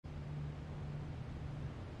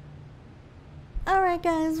Alright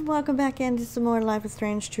guys, welcome back into some more Life is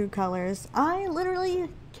Strange True Colors. I literally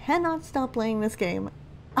cannot stop playing this game.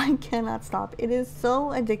 I cannot stop. It is so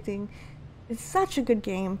addicting. It's such a good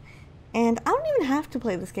game. And I don't even have to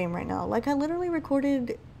play this game right now. Like, I literally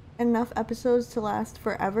recorded enough episodes to last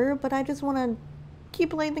forever, but I just want to keep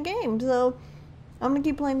playing the game. So, I'm going to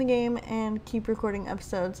keep playing the game and keep recording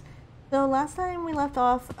episodes. So, last time we left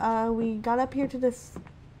off, we got up here to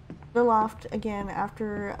the loft again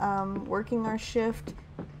after working our shift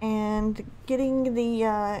and getting the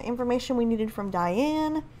information we needed from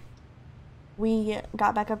Diane. We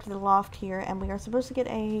got back up to the loft here and we are supposed to get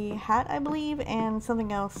a hat, I believe, and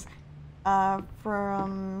something else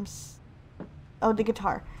from the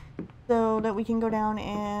guitar, so that we can go down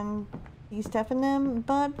and see Steph and them.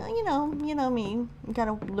 But you know me, you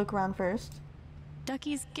gotta look around first.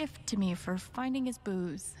 Ducky's gift to me for finding his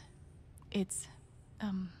booze. It's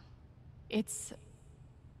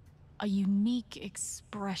a unique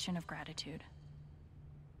expression of gratitude.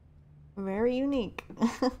 Very unique.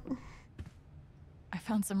 I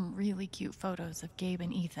found some really cute photos of Gabe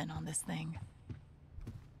and Ethan on this thing.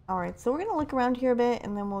 Alright, so we're gonna look around here a bit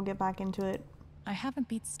and then we'll get back into it. I haven't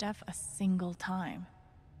beat Steph a single time.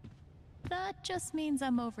 That just means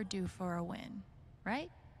I'm overdue for a win, right?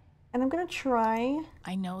 And I'm gonna try.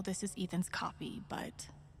 I know this is Ethan's copy, but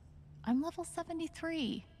I'm level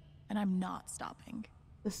 73, and I'm not stopping.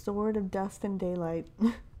 The Sword of Dust and Daylight.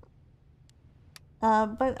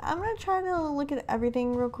 But I'm gonna try to look at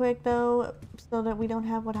everything real quick though, so that we don't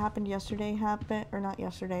have what happened yesterday happen, or not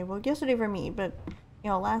yesterday. Well, yesterday for me, but you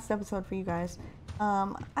know, last episode for you guys.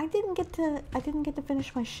 I didn't get to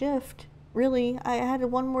finish my shift. Really, I had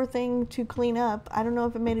one more thing to clean up. I don't know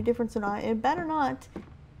if it made a difference or not. It better not.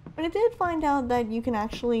 But I did find out that you can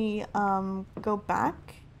actually go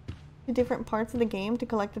back to different parts of the game to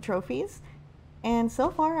collect the trophies. And so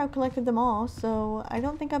far I've collected them all, so I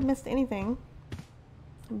don't think I've missed anything.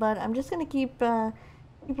 But I'm just gonna keep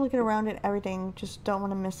looking around at everything, just don't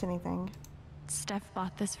want to miss anything. Steph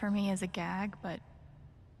bought this for me as a gag, but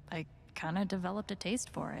I kinda developed a taste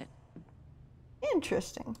for it.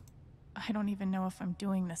 Interesting. I don't even know if I'm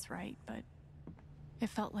doing this right, but it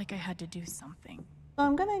felt like I had to do something. So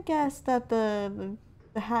I'm gonna guess that the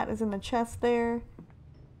hat is in the chest there.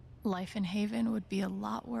 Life in Haven would be a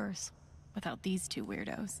lot worse without these two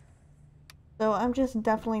weirdos. So I'm just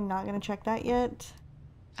definitely not gonna check that yet.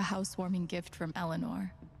 A housewarming gift from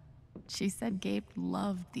Eleanor. She said Gabe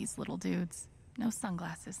loved these little dudes. No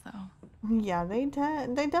sunglasses, though. Yeah, they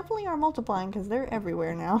definitely are multiplying because they're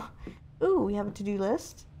everywhere now. Ooh, we have a to-do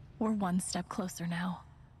list. We're one step closer now.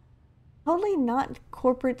 Totally not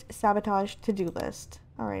corporate sabotage to-do list.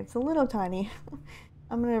 Alright, it's a little tiny.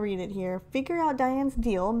 I'm gonna read it here. Figure out Diane's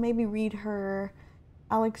deal. Maybe read her.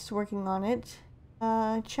 Alex working on it.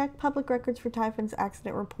 Check public records for Typhon's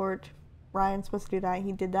accident report. Ryan's supposed to do that.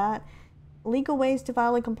 He did that. Legal ways to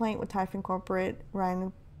file a complaint with Typhon Corporate.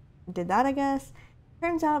 Ryan did that, I guess.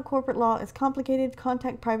 Turns out corporate law is complicated.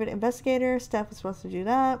 Contact private investigator. Steph was supposed to do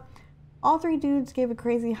that. All three dudes gave a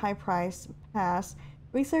crazy high price. Pass.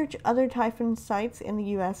 Research other Typhon sites in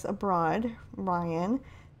the US abroad. Ryan.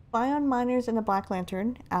 Spy on minors in the Black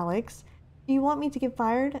Lantern. Alex. Do you want me to get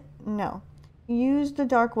fired? No. Use the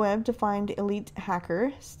dark web to find elite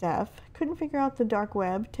hacker. Steph. Couldn't figure out the dark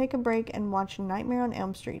web. Take a break and watch Nightmare on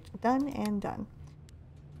Elm Street. Done and done.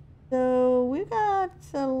 So we've got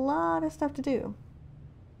a lot of stuff to do.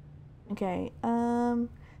 Okay. Done,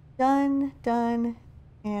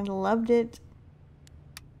 and loved it.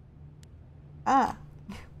 Ah,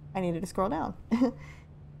 I needed to scroll down.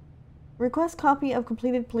 Request copy of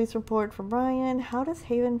completed police report from Ryan. How does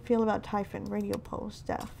Haven feel about Typhon? Radio post.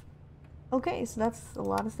 Steph. Okay, so that's a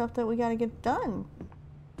lot of stuff that we gotta get done.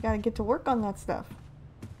 Gotta get to work on that stuff.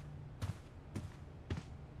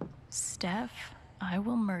 Steph, I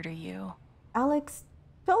will murder you. Alex,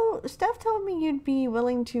 Steph told me you'd be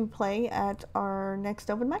willing to play at our next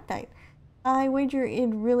open mic night. I wager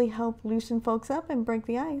it'd really help loosen folks up and break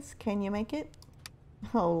the ice. Can you make it?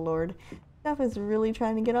 Oh lord, Steph is really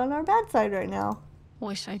trying to get on our bad side right now.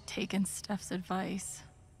 Wish I'd taken Steph's advice.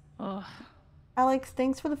 Ugh. Alex,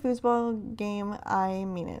 thanks for the foosball game. I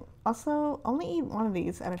mean it. Also, only eat one of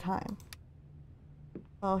these at a time.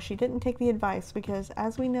 Well, she didn't take the advice because,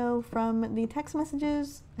 as we know from the text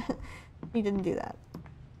messages, she didn't do that.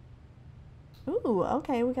 Ooh,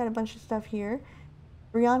 okay, we got a bunch of stuff here.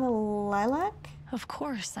 Brianna Lilac? Of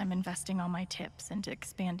course I'm investing all my tips into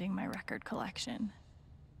expanding my record collection.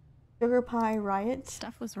 Sugar Pie Riot?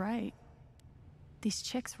 Steph was right. These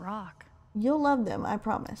chicks rock. You'll love them, I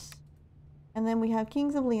promise. And then we have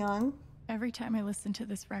Kings of Leon. Every time I listen to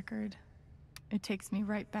this record, It takes me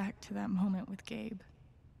right back to that moment with Gabe.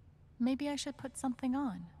 Maybe I should put something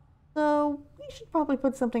on. So, we should probably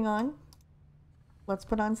put something on. Let's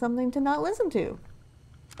put on something to not listen to.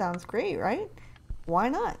 Sounds great, right? Why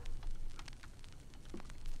not?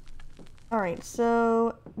 Alright,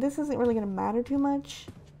 so this isn't really going to matter too much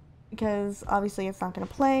because obviously it's not going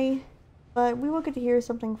to play, but we will get to hear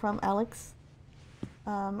something from Alex.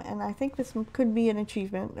 And I think this could be an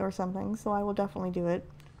achievement or something, so I will definitely do it.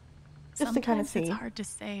 Just to kind of see. Sometimes it's hard to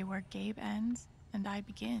say where Gabe ends and I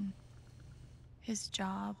begin. His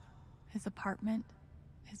job, his apartment,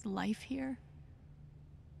 his life here.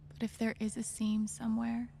 But if there is a seam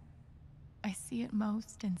somewhere, I see it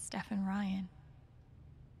most in Steph and Ryan.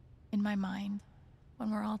 In my mind,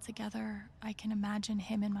 when we're all together, I can imagine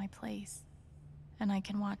him in my place, and I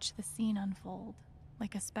can watch the scene unfold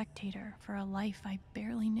like a spectator for a life I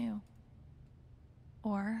barely knew.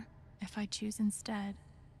 Or, if I choose instead,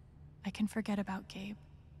 I can forget about Gabe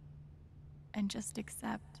and just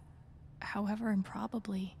accept, however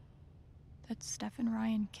improbably, that Steph and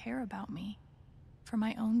Ryan care about me for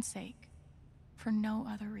my own sake, for no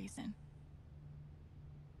other reason.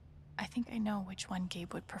 I think I know which one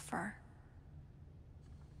Gabe would prefer.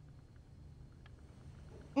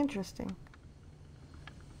 Interesting.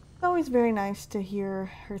 It's always very nice to hear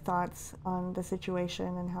her thoughts on the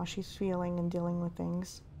situation and how she's feeling and dealing with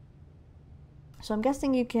things. So I'm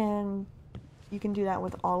guessing you can do that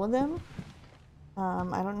with all of them.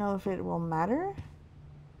 I don't know if it will matter,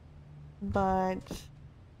 but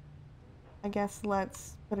I guess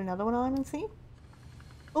let's put another one on and see.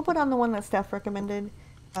 We'll put on the one that Steph recommended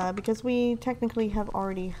because we technically have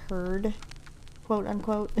already heard, quote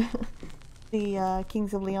unquote, the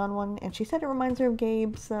Kings of Leon one, and she said it reminds her of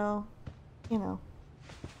Gabe, so, you know,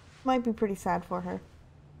 might be pretty sad for her.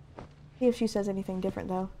 See if she says anything different,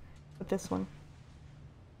 though, with this one.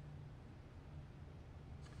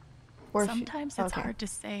 Or sometimes it's hard to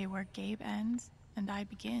say where Gabe ends and I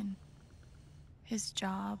begin. His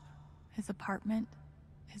job, his apartment,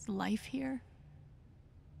 his life here.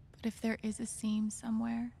 But if there is a seam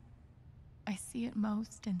somewhere, I see it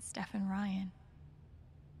most in Steph and Ryan.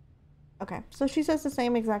 Okay, so she says the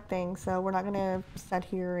same exact thing, so we're not going to sit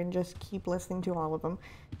here and just keep listening to all of them.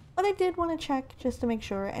 But I did want to check just to make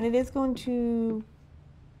sure, and it is going to,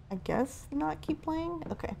 I guess, not keep playing?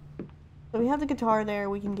 Okay. So we have the guitar there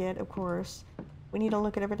we can get, of course. We need to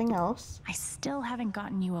look at everything else. I still haven't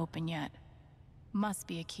gotten you open yet. Must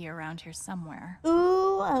be a key around here somewhere.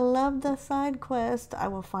 Ooh, I love the side quest. I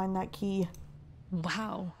will find that key.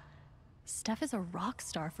 Wow. Steph is a rock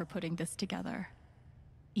star for putting this together.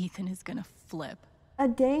 Ethan is gonna flip. A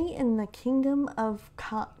day in the kingdom of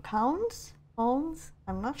Cowns?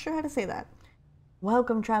 I'm not sure how to say that.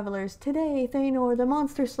 Welcome, travelers. Today, Thanor, the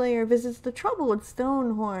monster slayer, visits the troubled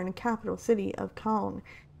Stonehorn, capital city of Kaun.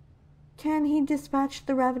 Can he dispatch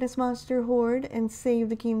the ravenous monster horde and save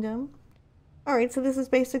the kingdom? Alright, so this is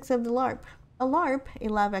basics of the LARP. A LARP, a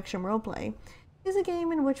live-action roleplay, is a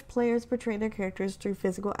game in which players portray their characters through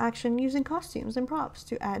physical action using costumes and props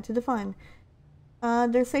to add to the fun.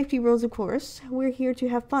 There's safety rules, of course. We're here to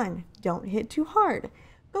have fun. Don't hit too hard.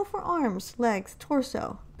 Go for arms, legs,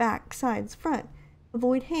 torso, back, sides, front.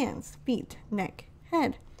 Avoid hands, feet, neck,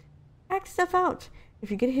 head. Act stuff out. If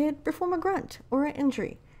you get hit, perform a grunt or an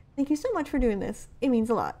injury. Thank you so much for doing this. It means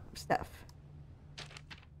a lot, Steph.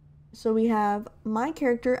 So we have my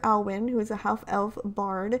character, Alwyn, who is a half-elf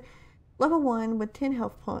bard, level 1 with 10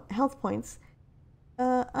 health points.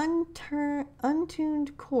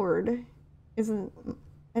 Untuned chord is an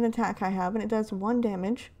attack I have, and it does 1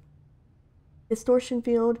 damage. Distortion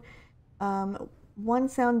field, 1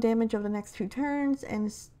 sound damage of the next 2 turns,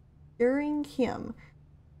 and Stirring Him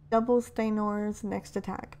doubles Thanor's next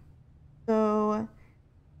attack. So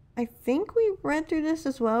I think we read through this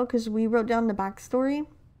as well because we wrote down the backstory.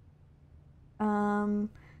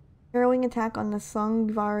 Harrowing attack on the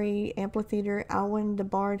Songvari Amphitheater. Alwyn the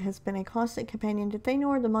Bard has been a constant companion to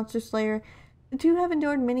Thanor, the Monster Slayer. The two have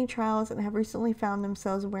endured many trials and have recently found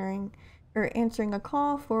themselves answering a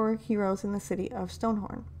call for heroes in the city of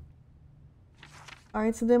Stonehorn.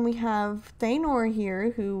 Alright, so then we have Thanor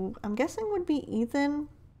here, who I'm guessing would be Ethan.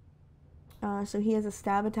 So he has a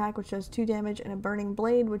stab attack, which does 2 damage, and a burning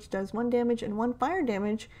blade, which does 1 damage and 1 fire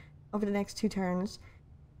damage over the next 2 turns.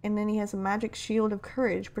 And then he has a magic shield of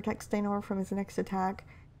courage, protects Thanor from his next attack.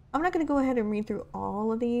 I'm not going to go ahead and read through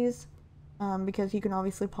all of these, because you can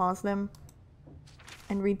obviously pause them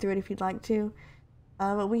and read through it if you'd like to.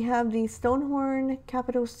 But we have the Stonehorn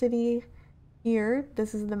capital city here.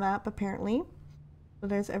 This is the map, apparently. So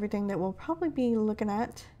there's everything that we'll probably be looking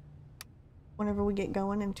at whenever we get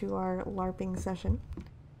going into our LARPing session.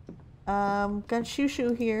 Got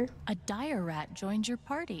Shushu here. A dire rat joined your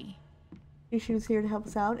party. Shushu's here to help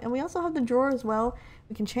us out. And we also have the drawer as well.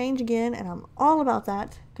 We can change again, and I'm all about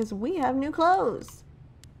that because we have new clothes.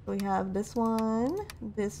 We have this one,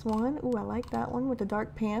 this one. Ooh, I like that one with the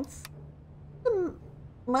dark pants. The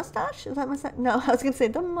mustache? Is that mustache? No, I was gonna say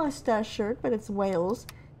the mustache shirt, but it's Wales.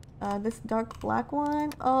 This dark black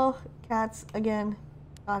one. Oh, cats again.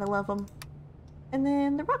 Gotta love them. And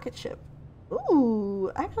then the rocket ship.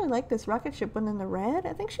 Ooh, I actually like this rocket ship one in the red.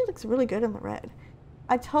 I think she looks really good in the red.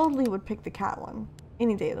 I totally would pick the cat one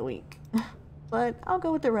any day of the week. But I'll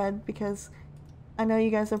go with the red because I know you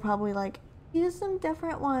guys are probably like, use some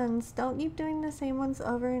different ones. Don't keep doing the same ones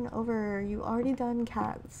over and over. You already done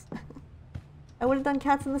cats. I would have done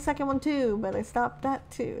cats in the second one too, but I stopped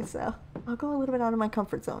that too. So I'll go a little bit out of my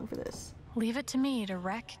comfort zone for this. Leave it to me to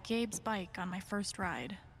wreck Gabe's bike on my first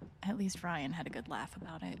ride. At least Ryan had a good laugh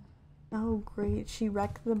about it. Oh great, she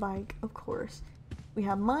wrecked the bike, of course. We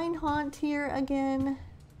have Mine Haunt here again.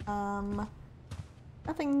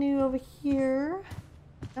 Nothing new over here.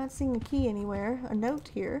 Not seeing a key anywhere. A note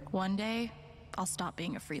here. One day, I'll stop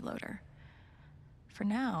being a freeloader. For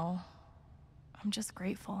now, I'm just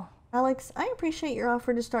grateful. Alex, I appreciate your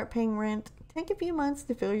offer to start paying rent. Take a few months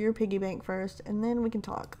to fill your piggy bank first, and then we can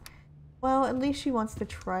talk. Well, at least she wants to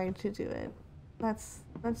try to do it. That's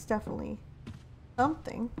definitely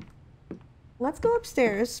something. Let's go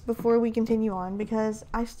upstairs before we continue on, because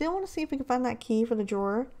I still want to see if we can find that key for the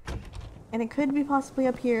drawer. And it could be possibly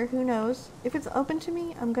up here, who knows. If it's open to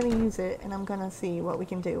me, I'm going to use it, and I'm going to see what we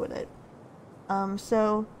can do with it.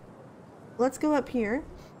 So, let's go up here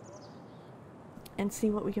and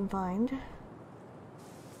see what we can find.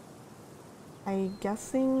 I'm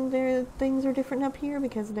guessing things are different up here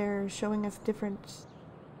because they're showing us different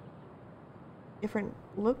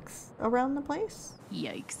looks around the place.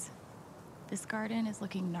 Yikes. This garden is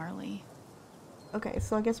looking gnarly. Okay,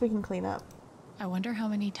 so I guess we can clean up. I wonder how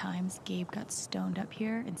many times Gabe got stoned up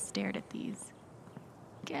here and stared at these.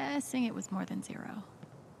 Guessing it was more than 0.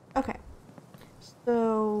 Okay.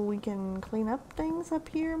 So we can clean up things up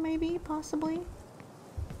here, maybe, possibly.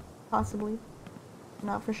 Possibly.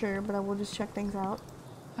 Not for sure, but I will just check things out.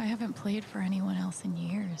 I haven't played for anyone else in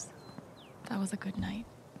years. That was a good night.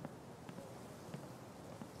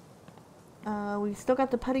 We still got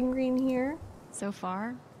the putting green here. So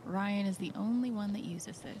far, Ryan is the only one that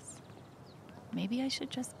uses this. Maybe I should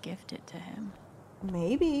just gift it to him.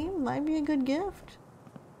 Maybe. Might be a good gift.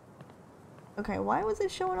 Okay, why was it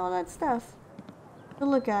showing all that stuff to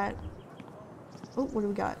look at? Oh, what do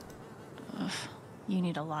we got? Ugh, you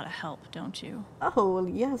need a lot of help, don't you? Oh, well,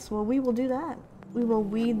 yes. Well, we will do that. We will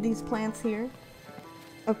weed these plants here.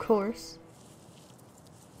 Of course.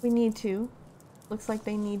 We need to. Looks like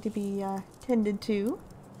they need to be tended to.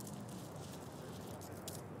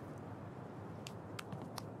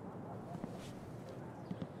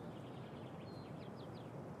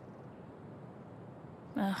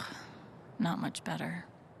 Ugh, not much better.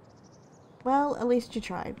 Well, at least you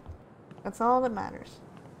tried. That's all that matters.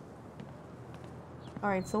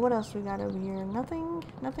 Alright, so what else we got over here? Nothing?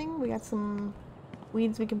 Nothing? We got some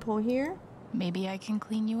weeds we can pull here. Maybe I can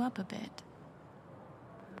clean you up a bit.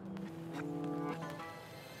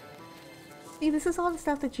 See, this is all the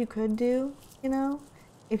stuff that you could do, you know?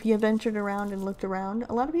 If you ventured around and looked around.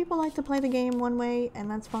 A lot of people like to play the game one way,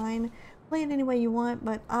 and that's fine. Play it any way you want,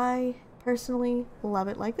 but I personally love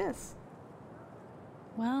it like this.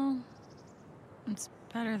 Well, it's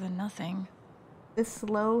better than nothing. This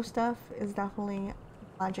slow stuff is definitely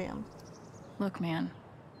my jam. Look, man,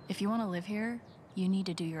 if you want to live here, you need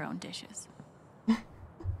to do your own dishes.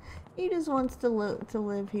 He just wants to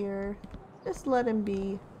live here. Just let him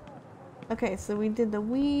be. Okay, so we did the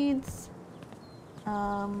weeds.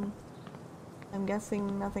 I'm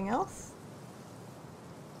guessing nothing else.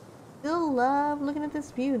 Still love looking at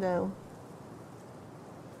this view though.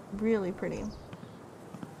 Really pretty.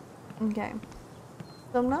 Okay.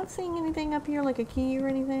 So I'm not seeing anything up here like a key or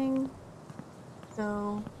anything.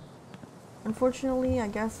 So unfortunately, I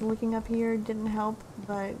guess looking up here didn't help,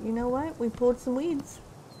 but you know what? We pulled some weeds.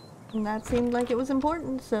 And that seemed like it was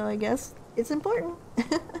important, so I guess it's important.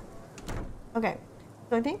 Okay.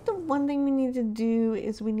 So I think the one thing we need to do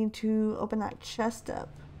is we need to open that chest up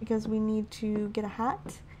because we need to get a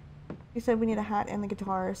hat. We said we need a hat and the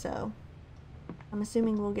guitar, so I'm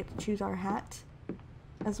assuming we'll get to choose our hat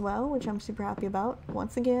as well, which I'm super happy about.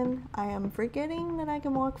 Once again, I am forgetting that I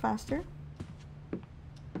can walk faster.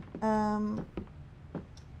 I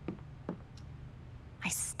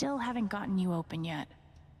still haven't gotten you open yet.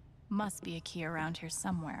 Must be a key around here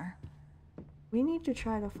somewhere. We need to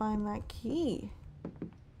try to find that key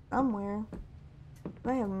somewhere.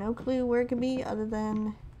 I have no clue where it could be other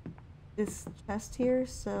than this chest here,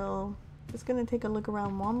 so just gonna take a look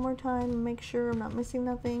around one more time, make sure I'm not missing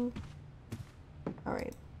nothing.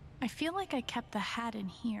 Alright. I feel like I kept the hat in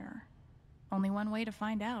here. Only one way to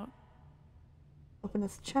find out. Open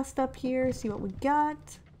this chest up here, see what we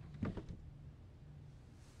got.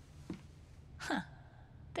 Huh.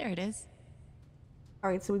 There it is.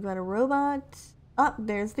 Alright, so we've got a robot. Oh,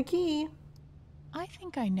 there's the key. I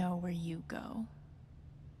think I know where you go.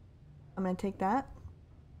 I'm gonna take that.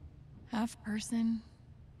 Half person,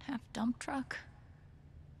 half dump truck.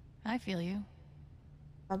 I feel you.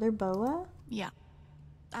 Other boa? Yeah.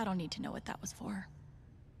 I don't need to know what that was for.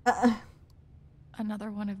 Uh-uh.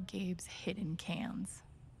 Another one of Gabe's hidden cans.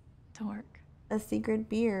 Dork. A secret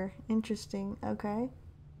beer. Interesting. Okay.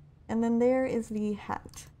 And then there is the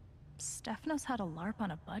hat. Steph knows how to LARP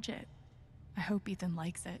on a budget. I hope Ethan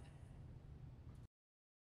likes it.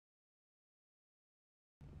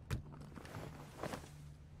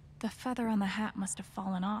 The feather on the hat must have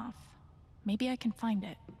fallen off. Maybe I can find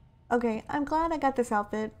it. Okay, I'm glad I got this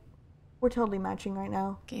outfit. We're totally matching right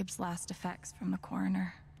now. Gabe's last effects from the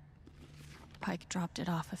coroner. Pike dropped it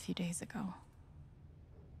off a few days ago.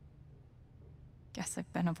 Guess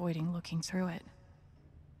I've been avoiding looking through it.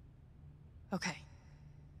 Okay.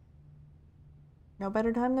 No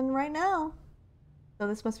better time than right now. So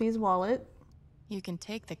this must be his wallet. You can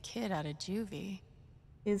take the kid out of juvie.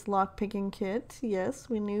 His lockpicking kit. Yes,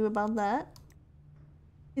 we knew about that.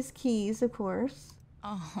 His keys, of course.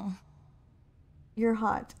 Oh. You're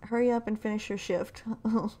hot. Hurry up and finish your shift.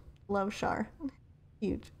 Love, Shar.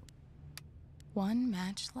 Huge. One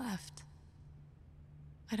match left.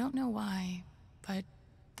 I don't know why, but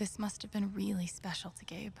this must have been really special to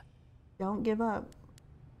Gabe. Don't give up.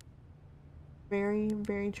 Very,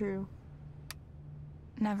 very true.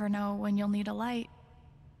 Never know when you'll need a light.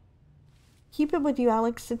 Keep it with you,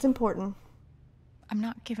 Alex. It's important. I'm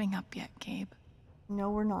not giving up yet, Gabe. No,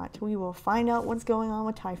 we're not. We will find out what's going on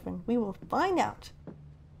with Typhon. We will find out.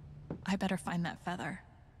 I better find that feather.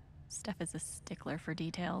 Steph is a stickler for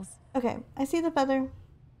details. Okay, I see the feather.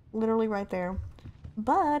 Literally right there.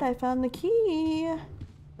 But I found the key.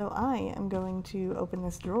 So I am going to open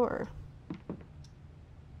this drawer.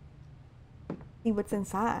 See what's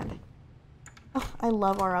inside. Oh, I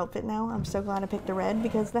love our outfit now. I'm so glad I picked the red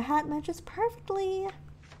because the hat matches perfectly.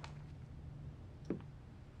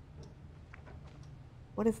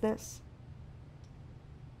 What is this?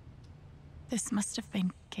 This must have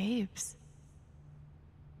been Gabe's.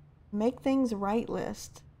 Make things right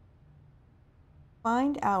list.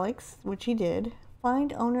 Find Alex, which he did.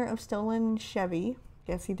 Find owner of stolen Chevy.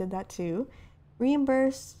 Guess he did that too.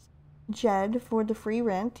 Reimburse Jed for the free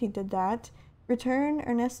rent. He did that. Return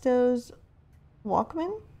Ernesto's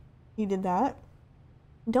Walkman. He did that.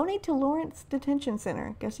 Donate to Lawrence Detention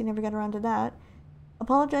Center. Guess he never got around to that.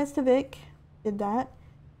 Apologize to Vic. Did that.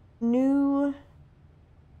 New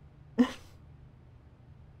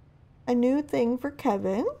a new thing for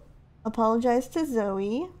Kevin. Apologize to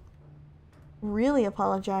Zoe. Really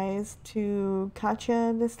apologize to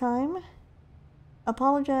Katja this time.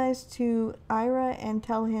 Apologize to Ira and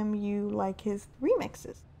tell him you like his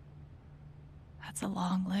remixes. That's a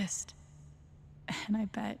long list. And I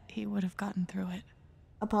bet he would have gotten through it.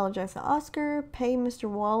 Apologize to Oscar. Pay Mr.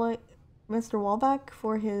 Wallback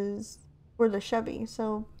for the Chevy.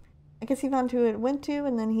 So I guess he found who it went to,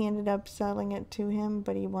 and then he ended up selling it to him,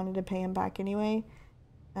 but he wanted to pay him back anyway.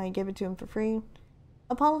 I gave it to him for free.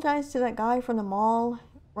 Apologize to that guy from the mall.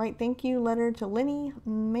 Write thank you letter to Lenny.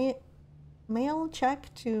 Mail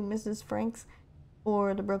check to Mrs. Franks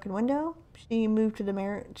for the broken window. She moved to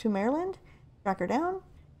Maryland. Track her down.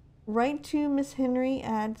 Write to Miss Henry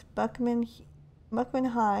at Buckman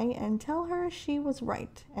High and tell her she was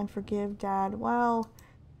right and forgive Dad. Wow.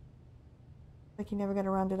 Like he never got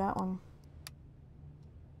around to that one.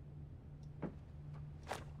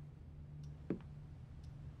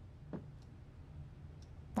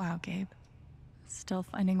 Wow, Gabe. Still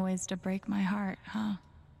finding ways to break my heart, huh?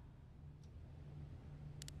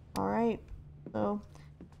 Alright. So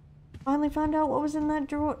finally found out what was in that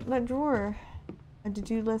drawer. A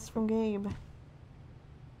to-do list from Gabe.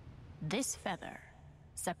 This feather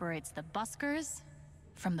separates the buskers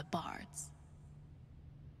from the bards.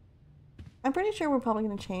 I'm pretty sure we're probably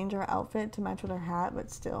going to change our outfit to match with our hat, but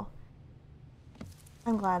still.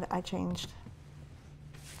 I'm glad I changed.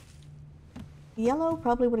 Yellow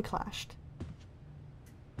probably would have clashed.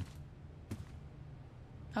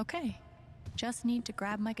 Okay. Just need to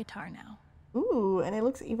grab my guitar now. Ooh, and it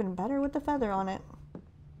looks even better with the feather on it.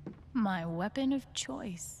 My weapon of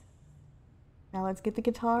choice. Now let's get the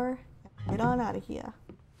guitar and get on out of here.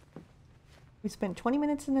 We spent 20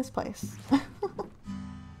 minutes in this place.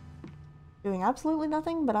 Doing absolutely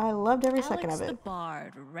nothing, but I loved every second of it. Alex the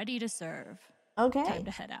Bard, ready to serve. Okay. Time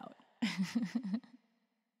to head out.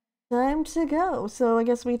 Time to go. So I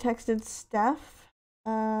guess we texted Steph.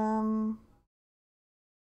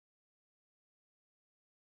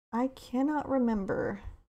 I cannot remember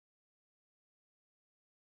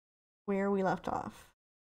where we left off.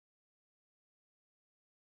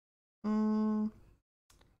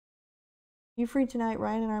 You free tonight?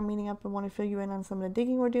 Ryan and I are meeting up and want to fill you in on some of the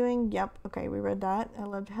digging we're doing. Yep. Okay, we read that. I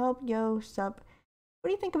love to help. Yo, sup. What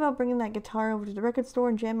do you think about bringing that guitar over to the record store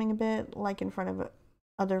and jamming a bit, like in front of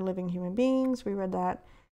other living human beings? We read that.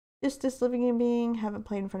 Just this living human being, haven't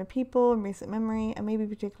played in front of people in recent memory. I may be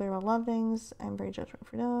particular about a lot of things. I'm very judgmental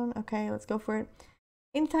for known. Okay, let's go for it.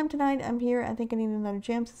 Anytime tonight, I'm here. I think I need another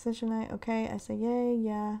jam session tonight. Okay, I say yay,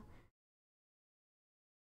 yeah.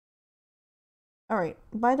 Alright,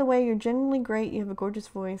 by the way, you're genuinely great. You have a gorgeous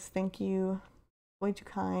voice. Thank you. Way too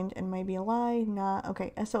kind. And maybe a lie. Nah.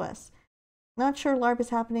 Okay, SOS. Not sure LARP is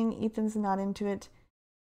happening. Ethan's not into it.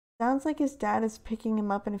 Sounds like his dad is picking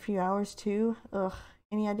him up in a few hours too. Ugh.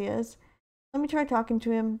 Any ideas? Let me try talking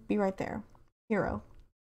to him. Be right there. Hero.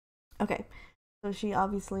 Okay. So she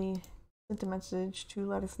obviously sent a message to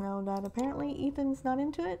let us know that apparently Ethan's not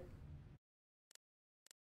into it.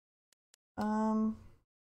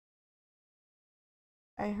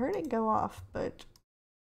 I heard it go off, but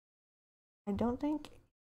I don't think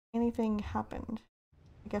anything happened.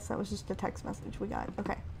 I guess that was just a text message we got.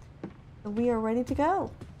 Okay. So we are ready to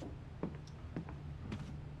go.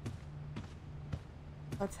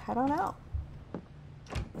 Let's head on out.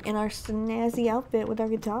 In our snazzy outfit with our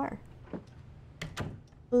guitar.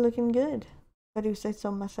 Looking good. If I do say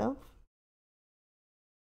so myself.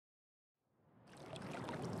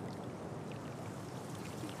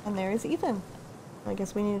 And there is Ethan. I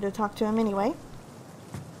guess we needed to talk to him anyway.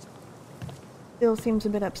 Still seems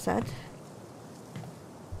a bit upset.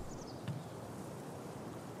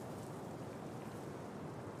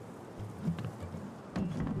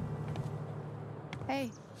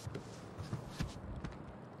 Hey.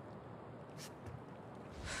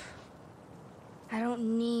 I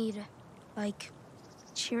don't need, like,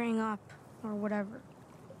 cheering up or whatever.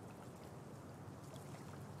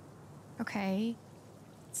 Okay.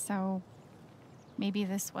 So, maybe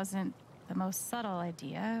this wasn't the most subtle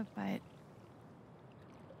idea, but...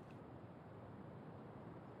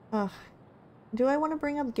 Ugh. Do I want to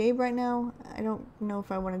bring up Gabe right now? I don't know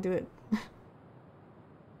if I want to do it.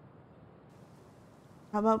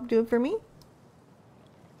 How about do it for me?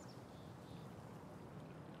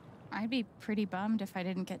 I'd be pretty bummed if I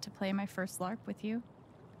didn't get to play my first LARP with you.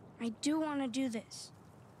 I do want to do this.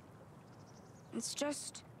 It's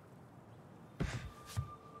just...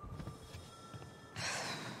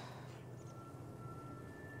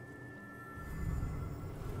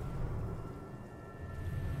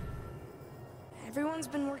 Everyone's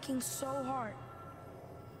been working so hard.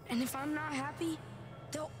 And if I'm not happy,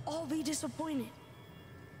 they'll all be disappointed.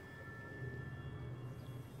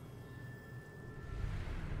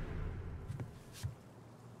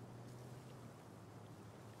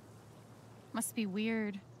 Must be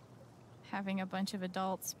weird having a bunch of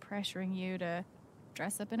adults pressuring you to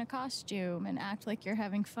dress up in a costume and act like you're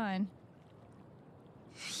having fun.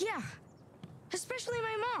 Yeah, especially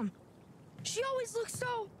my mom. She always looks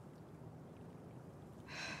so...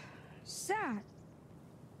 sad.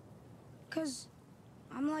 'Cause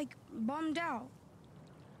I'm like bummed out.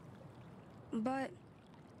 But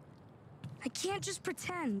I can't just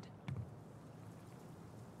pretend.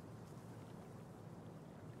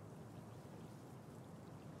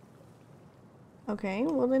 Okay,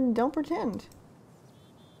 well then don't pretend.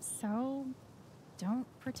 So, don't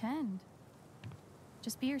pretend.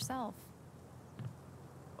 Just be yourself.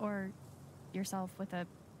 Or yourself with a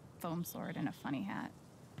foam sword and a funny hat.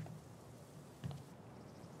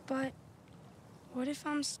 But what if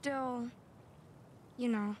I'm still, you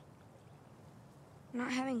know,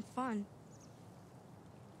 not having fun?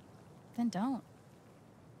 Then don't.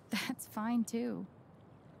 That's fine too.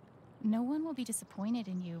 No one will be disappointed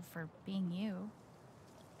in you for being you.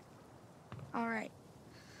 All right.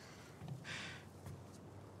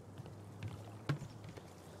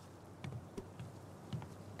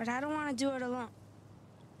 But I don't want to do it alone.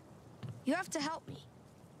 You have to help me.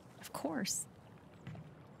 Of course.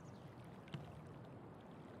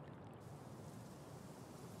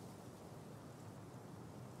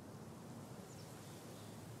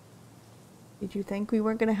 Did you think we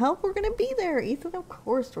weren't going to help? We're going to be there, Ethan. Of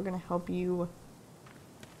course we're going to help you.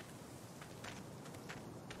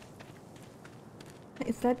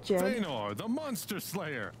 Is that Jed? Feanor, the monster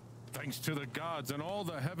slayer. Thanks to the gods and all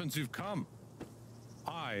the heavens you've come.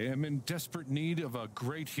 I am in desperate need of a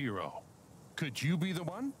great hero. Could you be the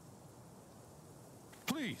one?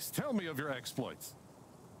 Please, tell me of your exploits.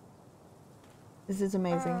 This is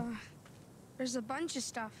amazing. There's a bunch of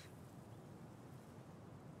stuff.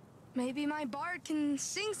 Maybe my bard can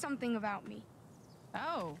sing something about me.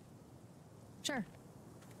 Oh. Sure.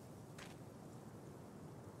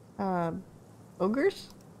 Ogres?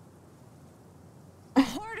 A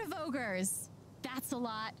horde of ogres. That's a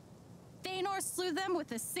lot. Thanor slew them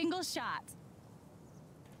with a single shot.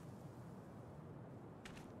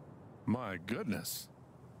 My goodness.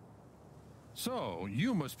 So,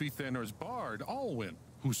 you must be Thanor's bard, Alwyn,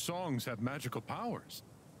 whose songs have magical powers.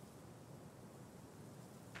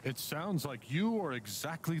 It sounds like you are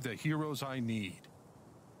exactly the heroes I need.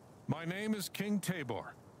 My name is King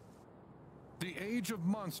Tabor. The age of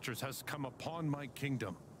monsters has come upon my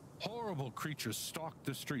kingdom. Horrible creatures stalk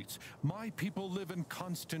the streets. My people live in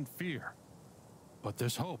constant fear. But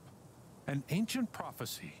there's hope. An ancient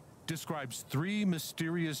prophecy describes 3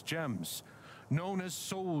 mysterious gems, known as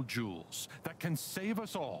soul jewels, that can save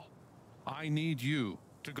us all. I need you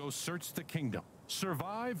to go search the kingdom,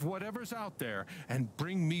 survive whatever's out there, and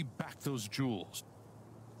bring me back those jewels.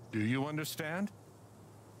 Do you understand?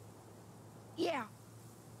 Yeah.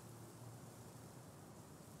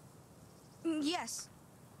 Yes.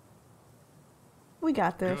 We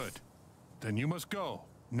got this. Good. Then you must go,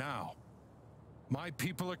 now. My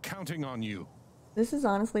people are counting on you. This is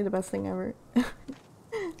honestly the best thing ever.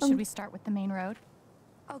 Should we start with the main road?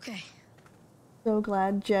 Okay. So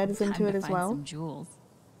glad Jed is into Time it to as find well. some jewels.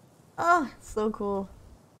 Ah, so cool.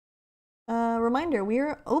 Reminder, we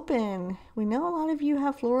are open. We know a lot of you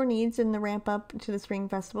have floral needs in the ramp up to the Spring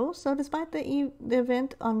Festival, so despite the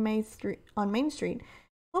event on Main Street,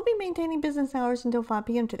 we'll be maintaining business hours until 5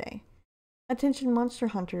 p.m. today. Attention monster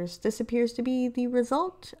hunters, this appears to be the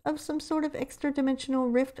result of some sort of extra-dimensional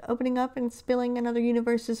rift opening up and spilling another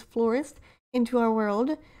universe's florist into our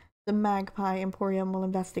world. The Magpie Emporium will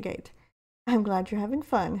investigate. I'm glad you're having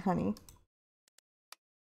fun, honey.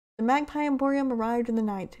 The Magpie Emporium arrived in the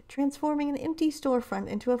night, transforming an empty storefront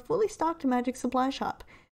into a fully stocked magic supply shop.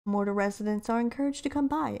 Mortal residents are encouraged to come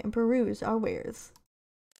by and peruse our wares.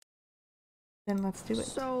 Then let's do it.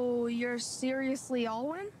 So you're seriously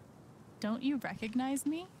Alwyn? Don't you recognize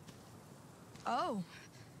me? Oh,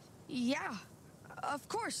 yeah, of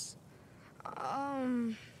course.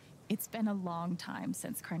 It's been a long time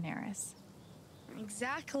since Carneris.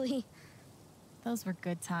 Exactly. Those were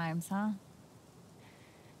good times, huh?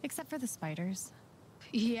 Except for the spiders.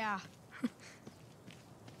 Yeah.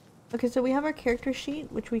 Okay, so we have our character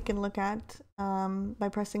sheet, which we can look at by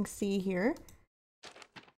pressing C here.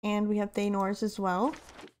 And we have Thanor's as well,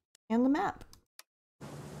 and the map.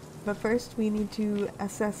 But first, we need to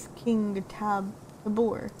assess King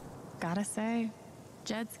Tabor. Gotta say,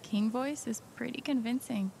 Jed's king voice is pretty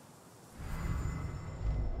convincing.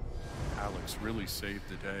 Alex really saved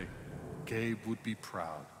the day. Gabe would be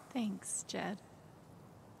proud. Thanks, Jed.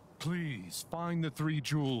 Please, find the 3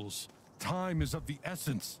 jewels. Time is of the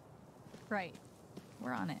essence. Right.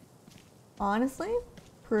 We're on it. Honestly,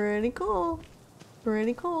 pretty cool.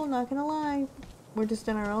 Pretty cool, not gonna lie. We're just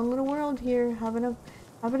in our own little world here, having a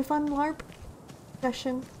fun LARP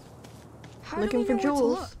session. How Looking do for we know where to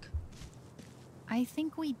jewels. look? I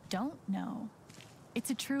think we don't know.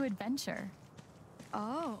 It's a true adventure.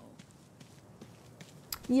 Oh.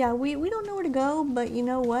 Yeah, we don't know where to go, but you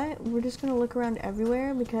know what? We're just gonna look around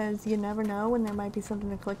everywhere because you never know when there might be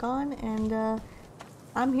something to click on, and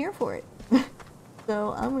I'm here for it.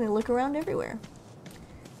 So I'm gonna look around everywhere.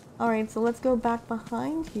 Alright, so let's go back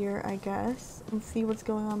behind here, I guess, and see what's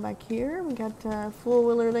going on back here. We got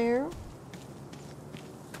four-wheeler there.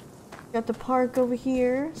 Got the park over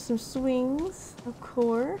here, some swings, of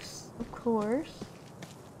course.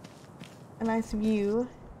 A nice view,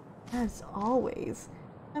 as always.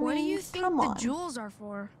 What do you think come the on. jewels are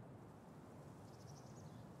for?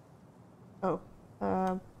 Oh,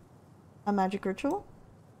 a magic ritual?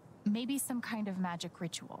 Maybe some kind of magic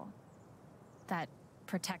ritual that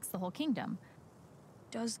protects the whole kingdom.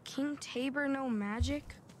 Does King Tabor know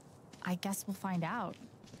magic? I guess we'll find out.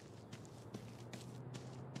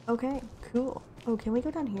 Okay, cool. Oh, can we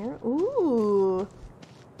go down here? Ooh.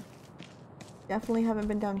 Definitely haven't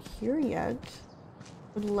been down here yet.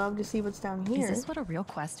 Would love to see what's down here. Is this what a real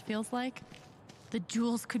quest feels like? The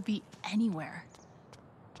jewels could be anywhere.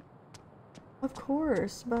 Of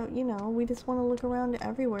course, but you know, we just want to look around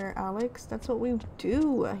everywhere, Alex. That's what we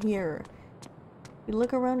do here. We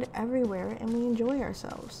look around everywhere and we enjoy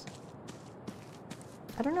ourselves.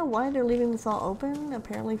 I don't know why they're leaving this all open,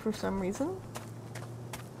 apparently for some reason.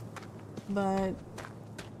 but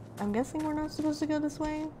I'm guessing we're not supposed to go this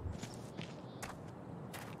way.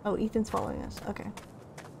 Oh, Ethan's following us. Okay.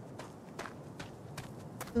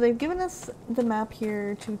 So they've given us the map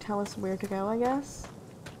here to tell us where to go, I guess.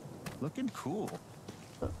 Looking cool.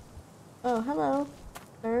 Oh, hello,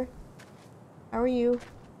 sir. How are you?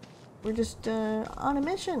 We're just on a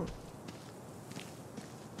mission.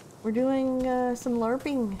 We're doing some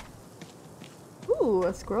LARPing. Ooh,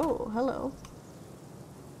 a scroll. Hello.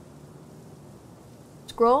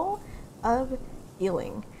 Scroll of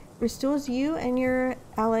Healing. Restores you and your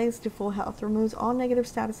allies to full health. Removes all negative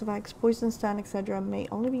status effects, poison, stun, etc. May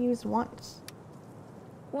only be used once.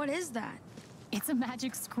 What is that? It's a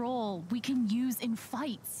magic scroll we can use in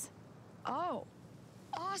fights. Oh,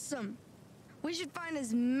 awesome. We should find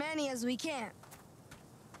as many as we can.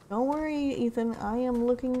 Don't worry, Ethan. I am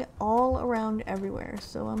looking all around everywhere,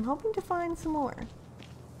 so I'm hoping to find some more.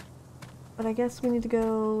 But I guess we need to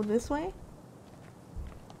go this way.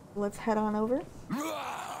 Let's head on over.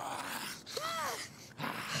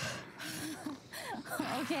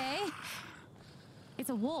 Okay. It's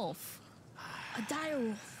a wolf. A dire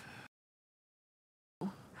wolf. I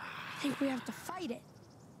think we have to fight it.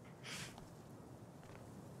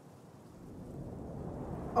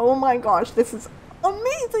 Oh my gosh, this is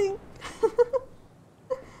amazing!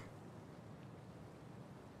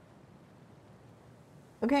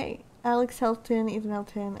 Okay, Alex health 10, Ethan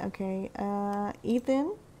health 10. Okay,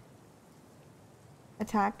 Ethan,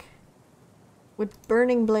 attack with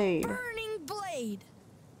Burning Blade. Burning Blade!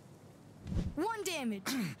 1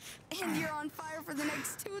 damage. And you're on fire for the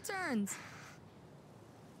next 2 turns.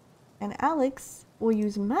 And Alex will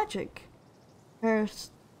use magic. Her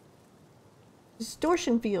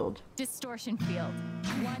Distortion Field. Distortion field.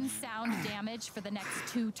 1 sound damage for the next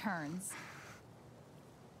 2 turns.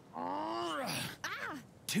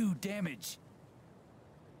 2 damage.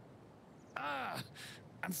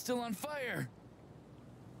 I'm still on fire.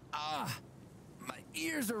 My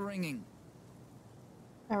ears are ringing.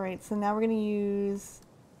 Alright, so now we're gonna use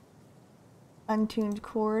Untuned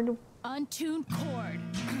Chord. Untuned chord.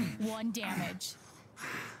 1 damage.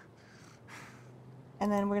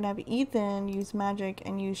 And then we're gonna have Ethan use magic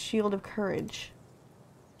and use Shield of Courage.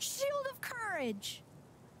 Shield of Courage!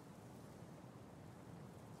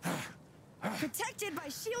 Protected by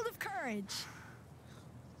Shield of Courage.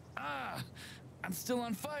 I'm still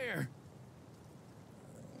on fire.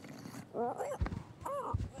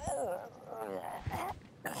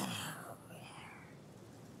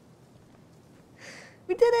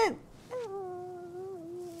 We did it!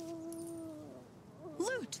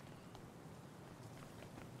 Loot!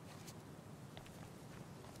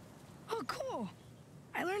 Oh, cool!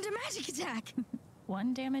 I learned a magic attack.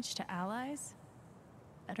 1 damage to allies?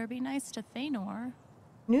 Better be nice to Thanor.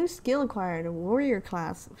 New skill acquired, Warrior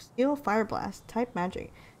class, Steel Fire Blast, type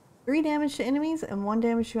magic. 3 damage to enemies and 1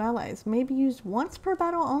 damage to allies. May be used once per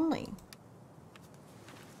battle only.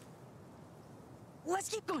 Let's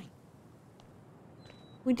keep going.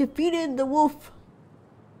 We defeated the wolf.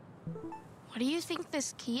 What do you think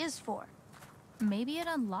this key is for? Maybe it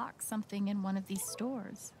unlocks something in one of these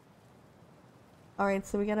stores. Alright,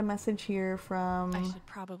 so we got a message here from I should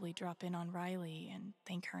probably drop in on Riley and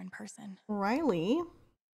thank her in person. Riley.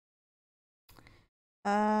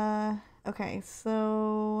 Okay,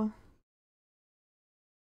 so...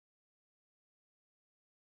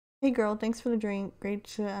 Hey girl, thanks for the drink. Great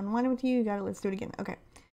to unwind with you. You got it, let's do it again. Okay.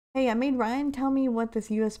 Hey, I made Ryan tell me what this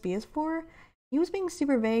USB is for. He was being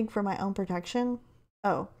super vague for my own protection.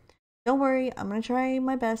 Oh, don't worry, I'm gonna try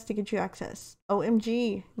my best to get you access.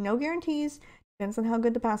 OMG, no guarantees. Depends on how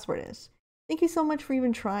good the password is. Thank you so much for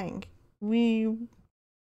even trying. We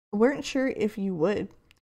weren't sure if you would.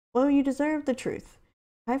 Well, you deserve the truth.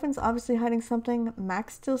 Typhon's obviously hiding something.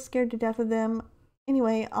 Mac's still scared to death of them.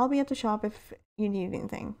 Anyway, I'll be at the shop if you need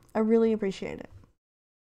anything. I really appreciate it.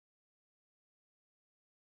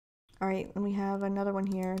 Alright, and we have another one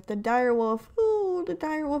here. The dire wolf. Ooh, the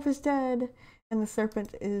dire wolf is dead. And the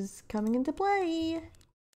serpent is coming into play.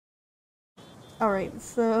 Alright,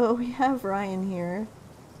 so we have Ryan here.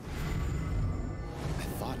 I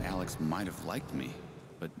thought Alex might have liked me,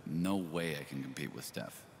 but no way I can compete with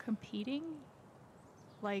Steph. Competing?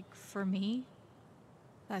 Like, for me?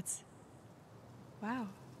 That's... wow.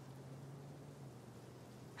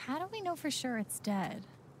 How do we know for sure it's dead?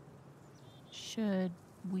 Should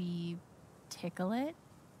we tickle it?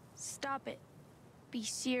 Stop it. Be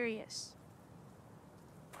serious.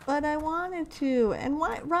 But I wanted to. And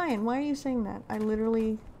why, Ryan, why are you saying that? I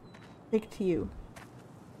literally picked you.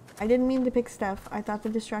 I didn't mean to pick Steph. I thought the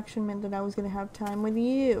distraction meant that I was going to have time with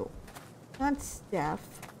you. Not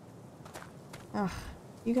Steph. Ugh.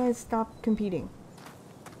 You guys stop competing.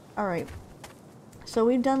 Alright. So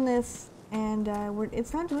we've done this, and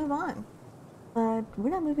it's time to move on. But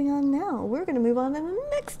we're not moving on now. We're going to move on in the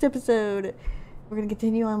next episode. We're going to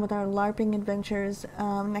continue on with our LARPing adventures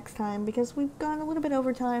next time, because we've gone a little bit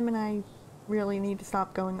overtime, and I really need to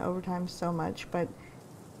stop going overtime so much, but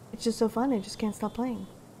it's just so fun. I just can't stop playing.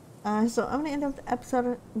 So I'm going to end up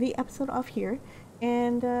the episode off here,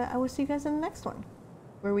 and I will see you guys in the next one,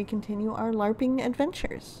 where we continue our LARPing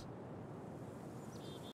adventures.